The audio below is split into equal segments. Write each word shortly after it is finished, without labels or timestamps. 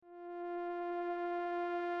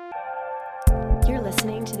You're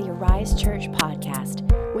listening to the Arise Church podcast.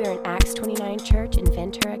 We are an Acts 29 church in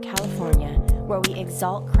Ventura, California, where we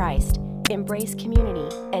exalt Christ, embrace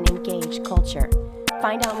community, and engage culture.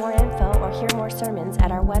 Find out more info or hear more sermons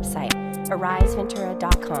at our website,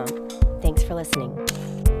 ariseventura.com. Thanks for listening.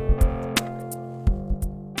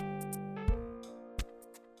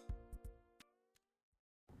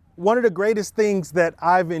 One of the greatest things that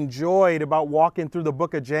I've enjoyed about walking through the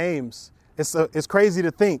book of James, it's crazy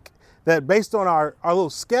to think that based on our little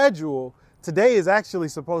schedule, today is actually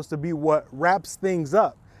supposed to be what wraps things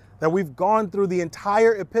up, that we've gone through the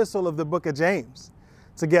entire epistle of the book of James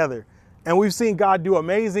together. And we've seen God do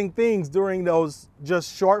amazing things during those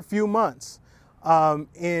just short few months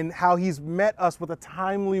in how he's met us with a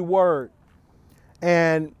timely word.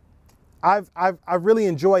 And I've really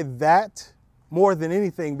enjoyed that more than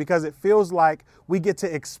anything, because it feels like we get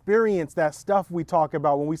to experience that stuff we talk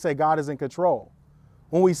about when we say God is in control,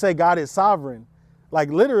 when we say God is sovereign. Like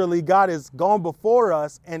literally, God has gone before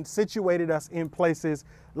us and situated us in places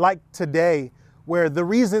like today, where the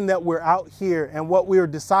reason that we're out here and what we're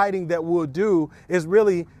deciding that we'll do is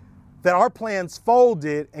really that our plans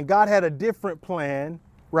folded and God had a different plan,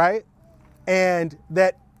 right? And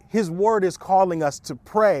that his word is calling us to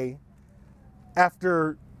pray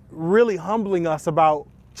after really humbling us about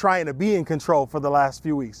trying to be in control for the last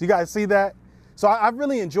few weeks. You guys see that? So I've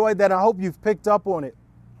really enjoyed that. I hope you've picked up on it.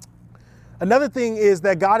 Another thing is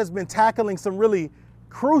that God has been tackling some really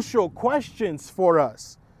crucial questions for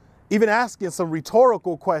us, even asking some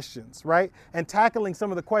rhetorical questions, right? And tackling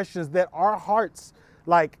some of the questions that our hearts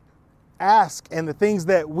ask, and the things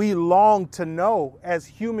that we long to know as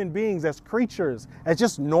human beings, as creatures, as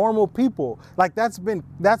just normal people. Like that's been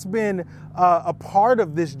a part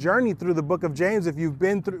of this journey through the book of James. If you've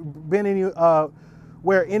been in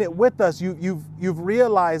it with us, you've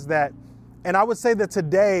realized that. And I would say that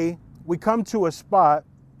today we come to a spot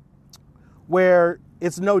where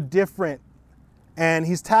it's no different. And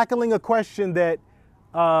he's tackling a question that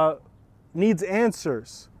needs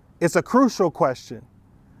answers. It's a crucial question.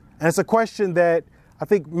 And it's a question that I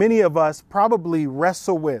think many of us probably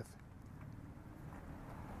wrestle with.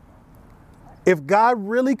 If God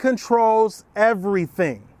really controls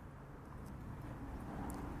everything,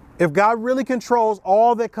 if God really controls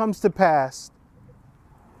all that comes to pass,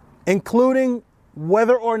 including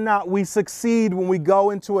whether or not we succeed when we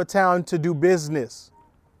go into a town to do business,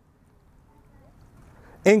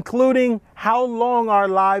 including how long our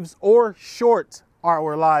lives or short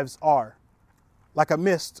our lives are, like a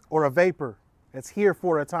mist or a vapor that's here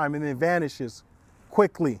for a time and then vanishes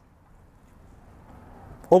quickly,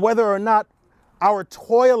 or whether or not our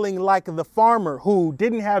toiling like the farmer who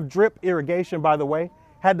didn't have drip irrigation, by the way,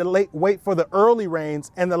 had to wait for the early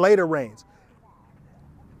rains and the later rains.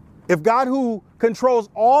 If God, who controls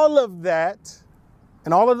all of that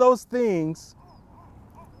and all of those things,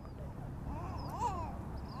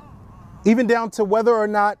 even down to whether or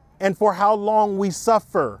not and for how long we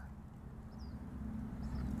suffer,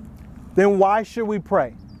 then why should we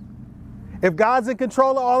pray? If God's in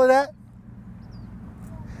control of all of that,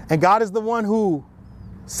 and God is the one who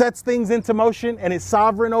sets things into motion and is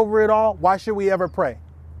sovereign over it all, why should we ever pray?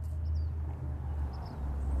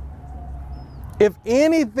 If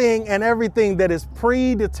anything and everything that is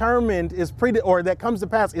predetermined or that comes to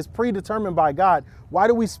pass is predetermined by God, why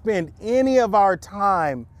do we spend any of our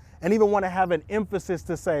time and even want to have an emphasis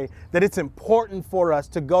to say that it's important for us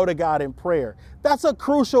to go to God in prayer? That's a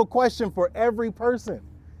crucial question for every person.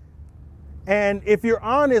 And if you're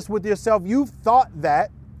honest with yourself, you've thought that.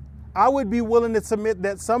 I would be willing to submit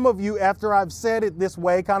that some of you, after I've said it this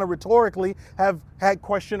way, kind of rhetorically, have had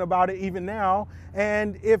question about it even now.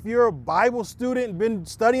 And if you're a Bible student, been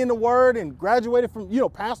studying the word and graduated from,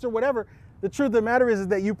 pastor, whatever, the truth of the matter is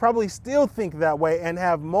that you probably still think that way and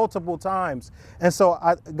have multiple times. And so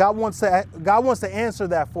God wants to answer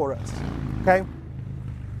that for us. Okay.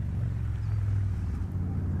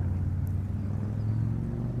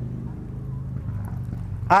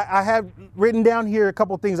 I have written down here a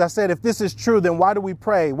couple things. I said, if this is true, then why do we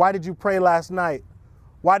pray? Why did you pray last night?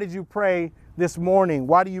 Why did you pray this morning?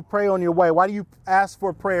 Why do you pray on your way? Why do you ask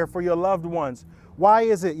for prayer for your loved ones? Why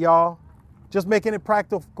is it, y'all? Just making it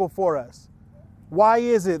practical for us. Why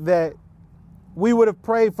is it that we would have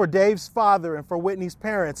prayed for Dave's father and for Whitney's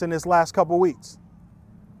parents in this last couple weeks?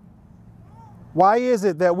 Why is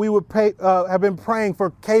it that we would have been praying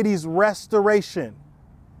for Katie's restoration?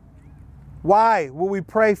 Why will we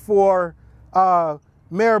pray for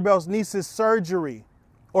Maribel's niece's surgery,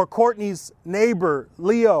 or Courtney's neighbor,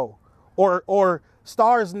 Leo, or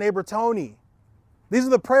Star's neighbor, Tony? These are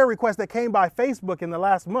the prayer requests that came by Facebook in the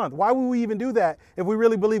last month. Why would we even do that if we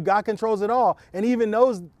really believe God controls it all and even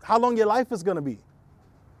knows how long your life is going to be?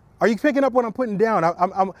 Are you picking up what I'm putting down?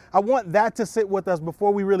 I want that to sit with us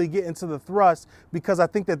before we really get into the thrust, because I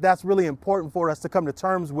think that that's really important for us to come to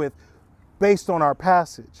terms with based on our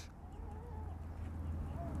passage.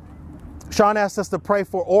 Sean asked us to pray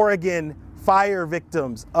for Oregon fire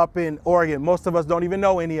victims up in Oregon. Most of us don't even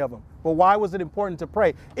know any of them. But why was it important to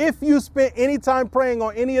pray? If you spent any time praying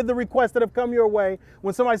on any of the requests that have come your way,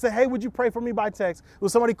 when somebody said, hey, would you pray for me by text? When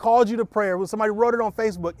somebody called you to prayer, when somebody wrote it on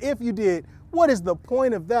Facebook, if you did, what is the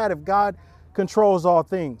point of that if God controls all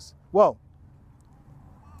things? Well,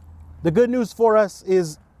 the good news for us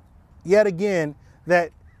is, yet again, that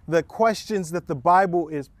the questions that the Bible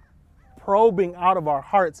is probing out of our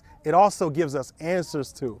hearts, it also gives us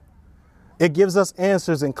answers to. It gives us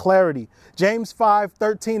answers and clarity. James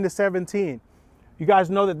 5:13-17. You guys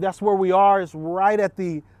know that that's where we are. It's right at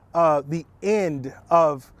the end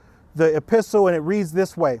of the epistle, and it reads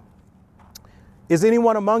this way. Is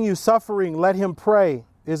anyone among you suffering? Let him pray.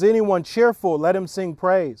 Is anyone cheerful? Let him sing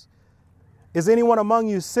praise. Is anyone among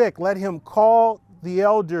you sick? Let him call the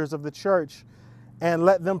elders of the church and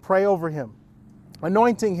let them pray over him,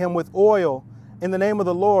 anointing him with oil in the name of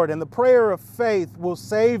the Lord, and the prayer of faith will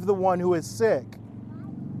save the one who is sick,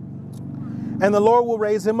 and the Lord will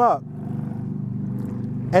raise him up.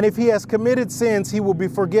 And if he has committed sins, he will be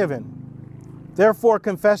forgiven. Therefore,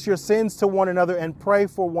 confess your sins to one another and pray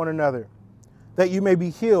for one another, that you may be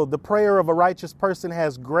healed. The prayer of a righteous person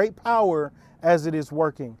has great power as it is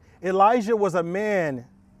working. Elijah was a man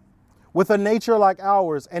with a nature like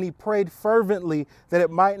ours, and he prayed fervently that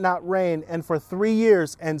it might not rain. And for 3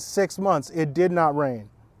 years and 6 months, it did not rain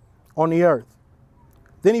on the earth.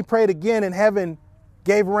 Then he prayed again, and heaven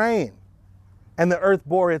gave rain, and the earth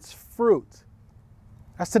bore its fruit.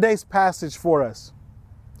 That's today's passage for us.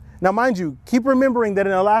 Now, mind you, keep remembering that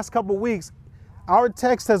in the last couple of weeks, our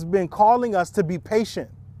text has been calling us to be patient.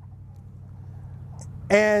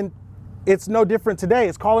 And it's no different today.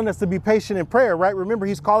 It's calling us to be patient in prayer, right? Remember,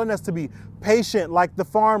 he's calling us to be patient like the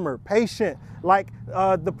farmer, patient like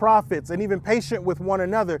the prophets, and even patient with one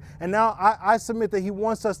another. And now I submit that he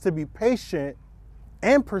wants us to be patient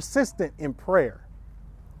and persistent in prayer.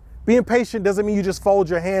 Being patient doesn't mean you just fold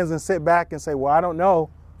your hands and sit back and say, well, I don't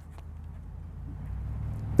know.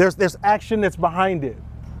 There's action that's behind it.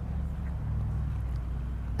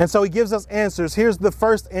 And so he gives us answers. Here's the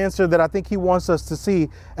first answer that I think he wants us to see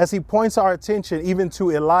as he points our attention even to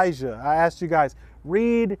Elijah. I asked you guys,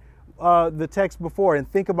 read the text before and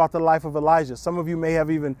think about the life of Elijah. Some of you may have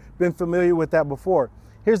even been familiar with that before.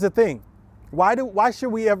 Here's the thing. Why should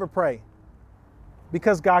we ever pray?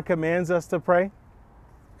 Because God commands us to pray?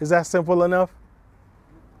 Is that simple enough?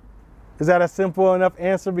 Is that a simple enough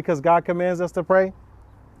answer? Because God commands us to pray?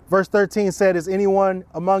 Verse 13 said, is anyone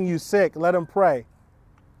among you sick? Let him pray.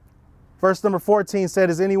 Verse number 14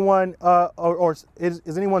 said, is anyone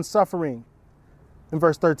is anyone suffering? In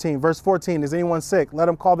verse 13. Verse 14, is anyone sick? Let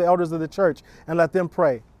them call the elders of the church and let them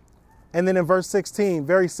pray. And then in verse 16,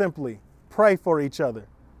 very simply, pray for each other.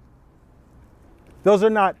 Those are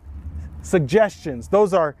not suggestions.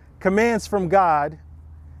 Those are commands from God,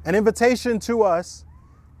 an invitation to us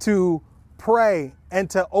to pray and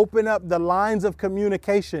to open up the lines of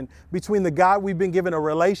communication between the God we've been given a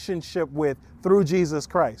relationship with through Jesus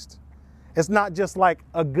Christ. It's not just like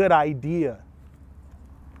a good idea.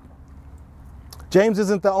 James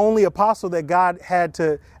isn't the only apostle that God had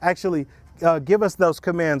to actually give us those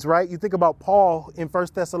commands, right? You think about Paul in 1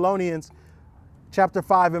 Thessalonians chapter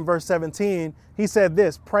 5 and verse 17. He said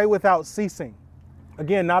this, pray without ceasing.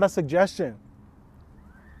 Again, not a suggestion.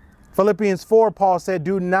 Philippians 4, Paul said,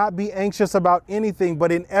 do not be anxious about anything,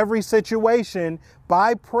 but in every situation,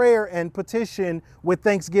 by prayer and petition with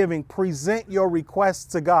thanksgiving, present your requests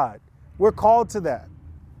to God. We're called to that.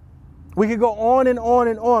 We could go on and on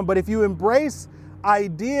and on, but if you embrace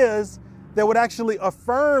ideas that would actually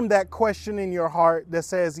affirm that question in your heart that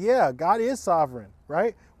says, yeah, God is sovereign,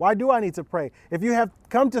 right? Why do I need to pray? If you have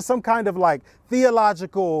come to some kind of like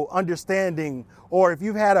theological understanding, or if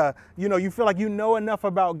you've had you feel like you know enough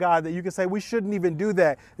about God that you can say we shouldn't even do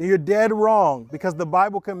that, then you're dead wrong, because the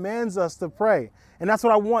Bible commands us to pray. And that's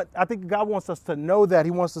what I want. I think God wants us to know that.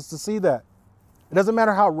 He wants us to see that. It doesn't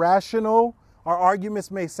matter how rational our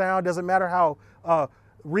arguments may sound. Doesn't matter how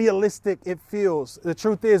realistic it feels. The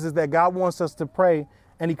truth is that God wants us to pray,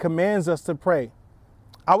 and he commands us to pray.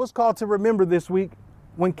 I was called to remember this week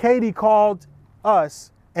when Katie called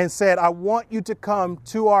us and said, I want you to come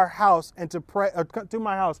to our house and to pray, to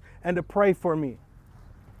my house and to pray for me.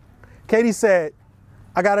 Katie said,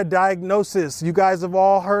 I got a diagnosis. You guys have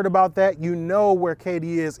all heard about that. You know where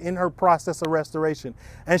Katie is in her process of restoration.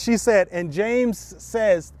 And she said, and James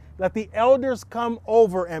says, let the elders come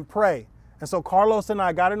over and pray. And so Carlos and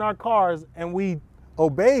I got in our cars and we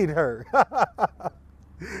obeyed her.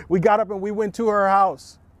 We got up and we went to her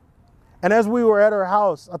house. And as we were at her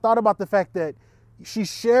house, I thought about the fact that she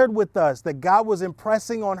shared with us that God was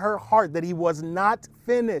impressing on her heart that he was not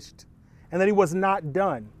finished and that he was not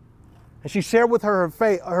done. And she shared with her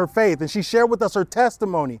faith, and she shared with us her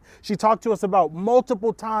testimony. She talked to us about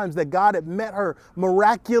multiple times that God had met her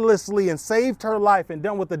miraculously and saved her life and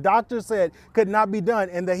done what the doctor said could not be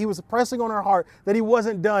done, and that he was pressing on her heart that he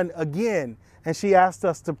wasn't done again. And she asked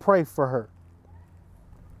us to pray for her.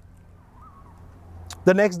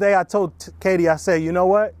 The next day I told Katie, I said, you know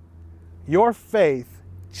what? Your faith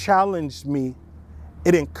challenged me,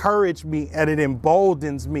 it encouraged me, and it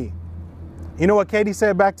emboldens me. You know what Katie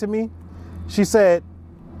said back to me? She said,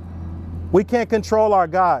 we can't control our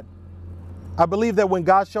God. I believe that when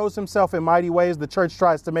God shows himself in mighty ways, the church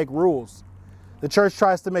tries to make rules. The church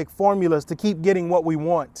tries to make formulas to keep getting what we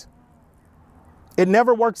want. It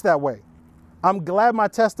never works that way. I'm glad my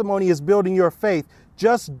testimony is building your faith.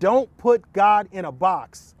 Just don't put God in a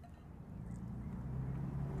box.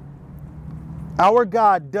 Our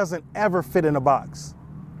God doesn't ever fit in a box.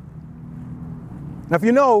 Now, if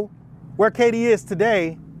you know where Katie is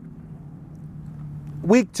today,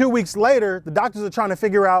 2 weeks later, the doctors are trying to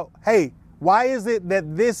figure out, hey, why is it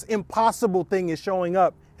that this impossible thing is showing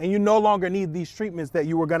up and you no longer need these treatments that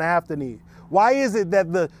you were going to have to need? Why is it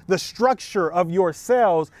that the structure of your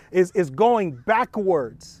cells is going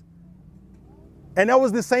backwards? And that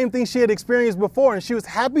was the same thing she had experienced before, and she was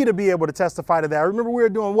happy to be able to testify to that. I remember we were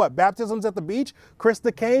doing baptisms at the beach.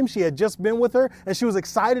 Krista came, she had just been with her, and she was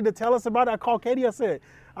excited to tell us about it. I called Katie, I said,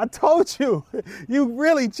 I told you, you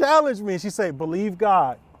really challenged me. And she said, believe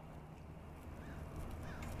God.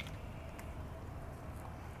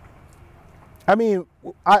 I mean,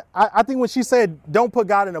 I think when she said, don't put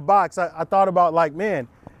God in a box, I thought about like, man,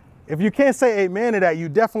 if you can't say amen to that, you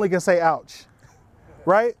definitely can say ouch,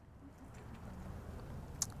 right?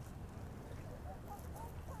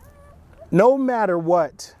 No matter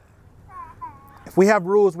what, if we have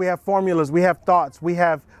rules, we have formulas, we have thoughts, we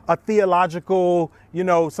have a theological,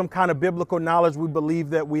 some kind of biblical knowledge we believe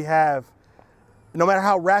that we have, no matter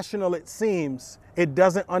how rational it seems, it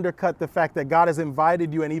doesn't undercut the fact that God has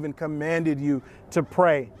invited you and even commanded you to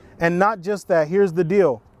pray. And not just that, here's the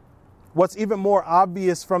deal. What's even more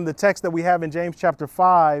obvious from the text that we have in James chapter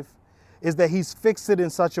 5 is that he's fixed it in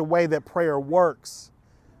such a way that prayer works.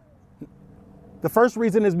 The first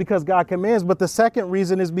reason is because God commands, but the second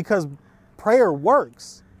reason is because prayer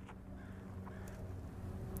works.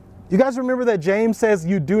 You guys remember that James says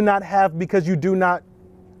you do not have because you do not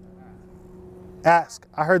ask.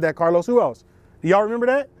 I heard that, Carlos. Who else? Do y'all remember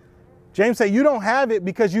that? James said you don't have it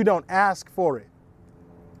because you don't ask for it.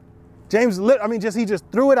 James, he just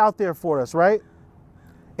threw it out there for us, right?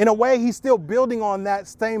 In a way, he's still building on that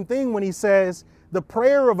same thing when he says, the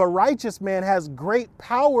prayer of a righteous man has great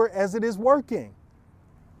power as it is working.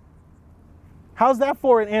 How's that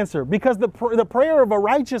for an answer? Because the prayer of a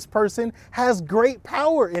righteous person has great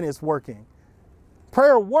power in its working.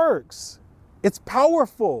 Prayer works. It's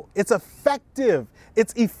powerful. It's effective.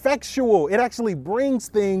 It's effectual. It actually brings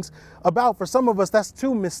things about. For some of us, that's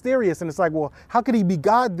too mysterious. And it's like, well, how could he be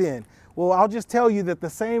God then? Well, I'll just tell you that the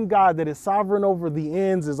same God that is sovereign over the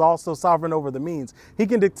ends is also sovereign over the means. He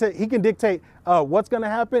can dictate what's going to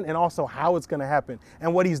happen and also how it's going to happen.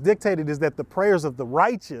 And what he's dictated is that the prayers of the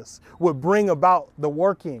righteous would bring about the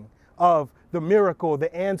working of the miracle,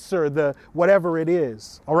 the answer, the whatever it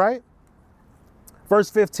is. All right. Verse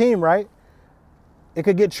 15, right? It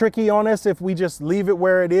could get tricky on us if we just leave it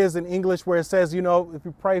where it is in English, where it says, if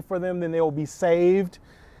you pray for them, then they will be saved.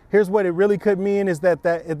 Here's what it really could mean is that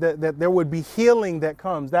there would be healing that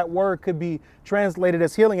comes. That word could be translated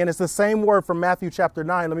as healing. And it's the same word from Matthew chapter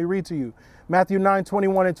 9. Let me read to you. Matthew 9,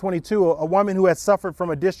 21 and 22. A woman who had suffered from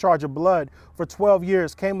a discharge of blood for 12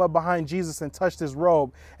 years came up behind Jesus and touched his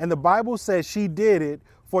robe. And the Bible says she did it,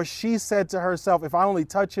 for she said to herself, if I only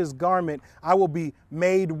touch his garment, I will be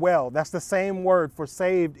made well. That's the same word for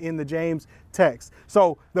saved in the James text.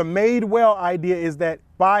 So the made well idea is that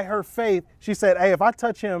by her faith, she said, hey, if I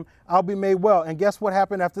touch him, I'll be made well. And guess what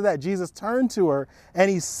happened after that? Jesus turned to her and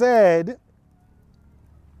he said,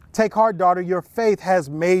 take heart, daughter, your faith has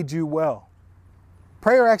made you well.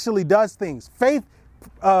 Prayer actually does things. Faith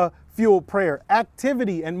fueled prayer,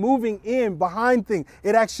 activity and moving in behind things.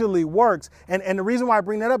 It actually works. And the reason why I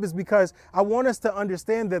bring that up is because I want us to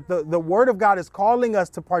understand that the word of God is calling us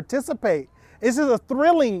to participate This is a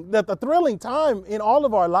thrilling time in all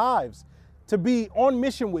of our lives to be on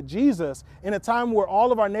mission with Jesus in a time where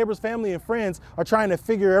all of our neighbors, family, and friends are trying to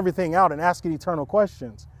figure everything out and asking eternal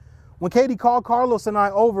questions. When Katie called Carlos and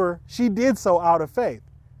I over, she did so out of faith.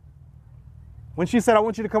 When she said, I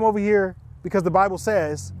want you to come over here because the Bible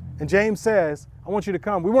says, and James says, I want you to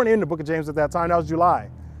come. We weren't in the book of James at that time. That was July.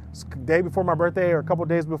 It was the day before my birthday or a couple of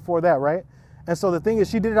days before that, right? And so the thing is,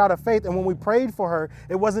 she did it out of faith. And when we prayed for her,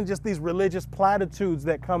 it wasn't just these religious platitudes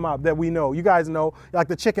that come up that we know. You guys know, like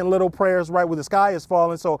the Chicken Little prayers, right, where the sky is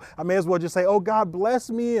falling. So I may as well just say, oh, God,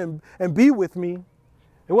 bless me and be with me.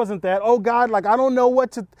 It wasn't that, oh, God, like I don't know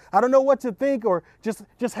what to think, or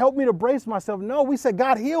just help me to brace myself. No, we said,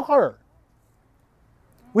 God, heal her.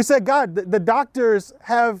 We said, God, the doctors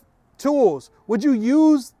have tools. Would you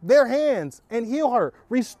use their hands and heal her,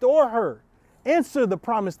 restore her? Answer the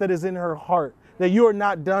promise that is in her heart, that you are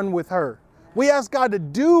not done with her. We ask God to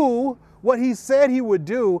do what he said he would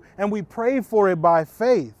do, and we pray for it by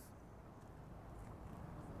faith.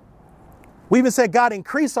 We even said, God,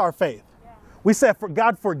 increase our faith. We said,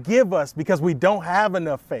 God, forgive us because we don't have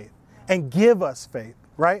enough faith, and give us faith,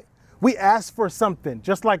 right? We ask for something,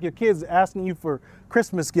 just like your kids asking you for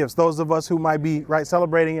Christmas gifts. Those of us who might be right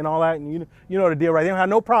celebrating and all that, and you know the deal, right? They don't have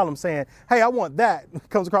no problem saying, hey, I want that.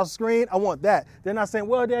 Comes across the screen, I want that. They're not saying,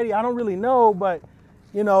 well, Daddy, I don't really know, but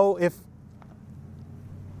you know, if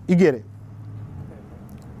you get it.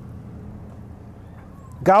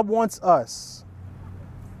 God wants us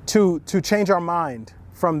to change our mind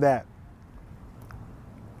from that.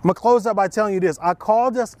 I'm gonna close out by telling you this. I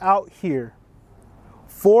called us out here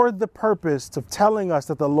for the purpose of telling us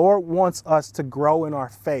that the Lord wants us to grow in our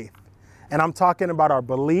faith. And I'm talking about our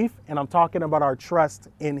belief, and I'm talking about our trust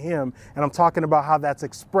in him. And I'm talking about how that's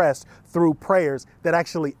expressed through prayers that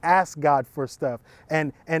actually ask God for stuff,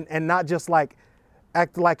 and not just like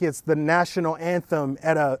act like it's the national anthem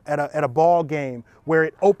at a ball game where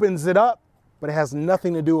it opens it up, but it has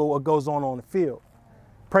nothing to do with what goes on the field.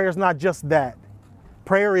 Prayer is not just that.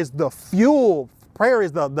 Prayer is the fuel. Prayer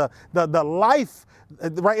is the life.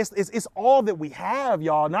 Right? It's all that we have,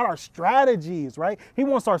 y'all, not our strategies, right? He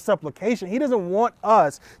wants our supplication. He doesn't want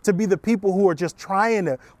us to be the people who are just trying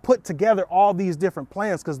to put together all these different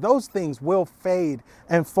plans, because those things will fade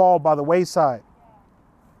and fall by the wayside.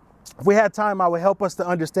 If we had time, I would help us to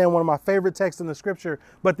understand one of my favorite texts in the scripture.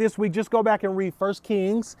 But this week, just go back and read 1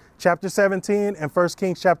 Kings chapter 17 and 1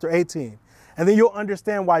 Kings chapter 18. And then you'll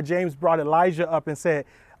understand why James brought Elijah up and said,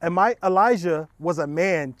 Elijah was a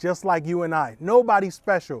man just like you and I. Nobody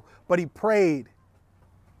special, but he prayed.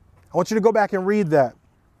 I want you to go back and read that.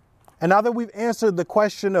 And now that we've answered the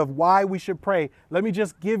question of why we should pray, let me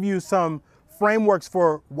just give you some frameworks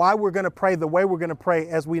for why we're going to pray the way we're going to pray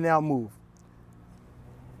as we now move.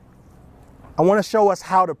 I want to show us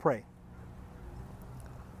how to pray.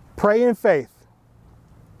 Pray in faith.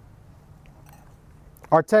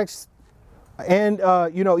 Our text, and,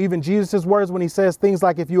 even Jesus' words when he says things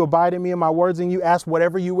like, if you abide in me and my words in you, ask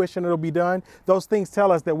whatever you wish and it'll be done. Those things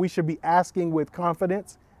tell us that we should be asking with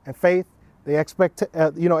confidence and faith, the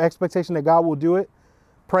expectation that God will do it.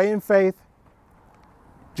 Pray in faith.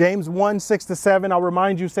 James 1:6-7, I'll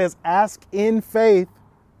remind you, says, ask in faith.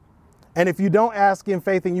 And if you don't ask in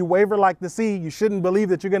faith and you waver like the sea, you shouldn't believe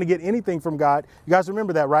that you're going to get anything from God. You guys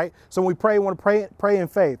remember that, right? So when we pray, we want to pray in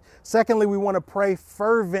faith. Secondly, we want to pray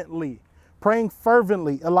fervently. Praying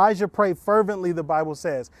fervently. Elijah prayed fervently, the Bible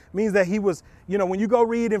says. It means that he was, when you go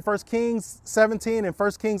read in 1 Kings 17 and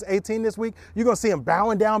 1 Kings 18 this week, you're going to see him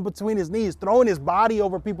bowing down between his knees, throwing his body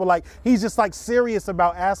over people, like he's just like serious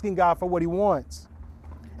about asking God for what he wants.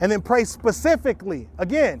 And then pray specifically.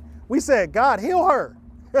 Again, we said, God, heal her.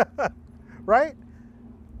 Right?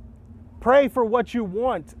 Pray for what you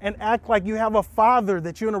want and act like you have a father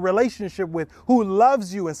that you're in a relationship with who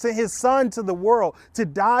loves you and sent his son to the world to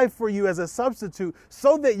die for you as a substitute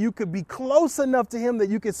so that you could be close enough to him that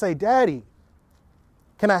you could say, Daddy,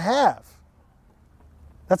 can I have?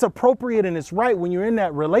 That's appropriate and it's right when you're in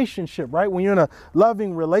that relationship, right? When you're in a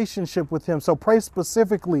loving relationship with him. So pray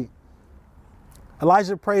specifically.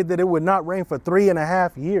 Elijah prayed that it would not rain for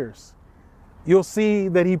 3.5 years. You'll see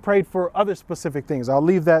that he prayed for other specific things. I'll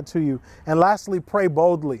leave that to you. And lastly, pray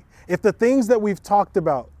boldly. If the things that we've talked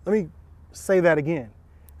about, let me say that again.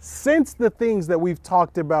 Since the things that we've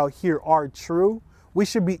talked about here are true, we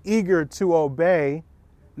should be eager to obey,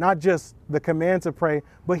 not just the command to pray,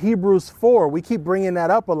 but Hebrews 4. We keep bringing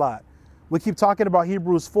that up a lot. We keep talking about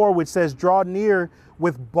Hebrews 4, which says, draw near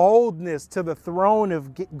with boldness to the throne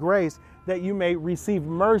of grace that you may receive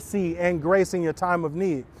mercy and grace in your time of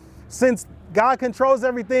need. Since God controls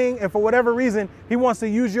everything, and for whatever reason, he wants to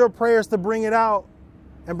use your prayers to bring it out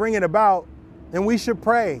and bring it about, then we should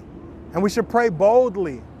pray. And we should pray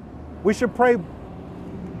boldly. We should pray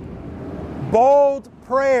bold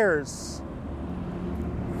prayers.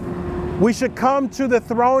 We should come to the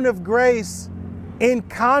throne of grace in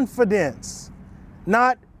confidence,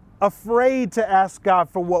 not afraid to ask God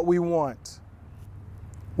for what we want.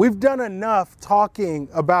 We've done enough talking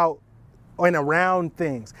about and around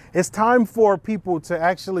things. It's time for people to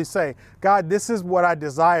actually say, God, this is what I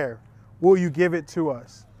desire. Will you give it to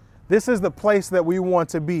us? This is the place that we want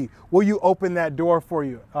to be. Will you open that door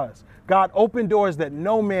for us? God, open doors that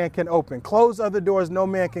no man can open. Close other doors no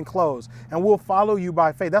man can close. And we'll follow you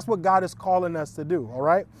by faith. That's what God is calling us to do, all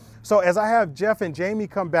right? So as I have Jeff and Jamie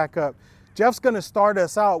come back up, Jeff's going to start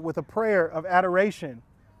us out with a prayer of adoration.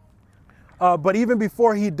 But even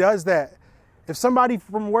before he does that, if somebody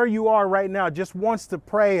from where you are right now just wants to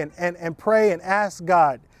pray and pray and ask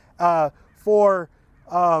God for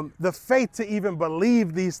the faith to even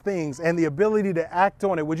believe these things and the ability to act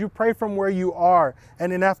on it, would you pray from where you are?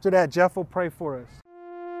 And then after that, Jeff will pray for us.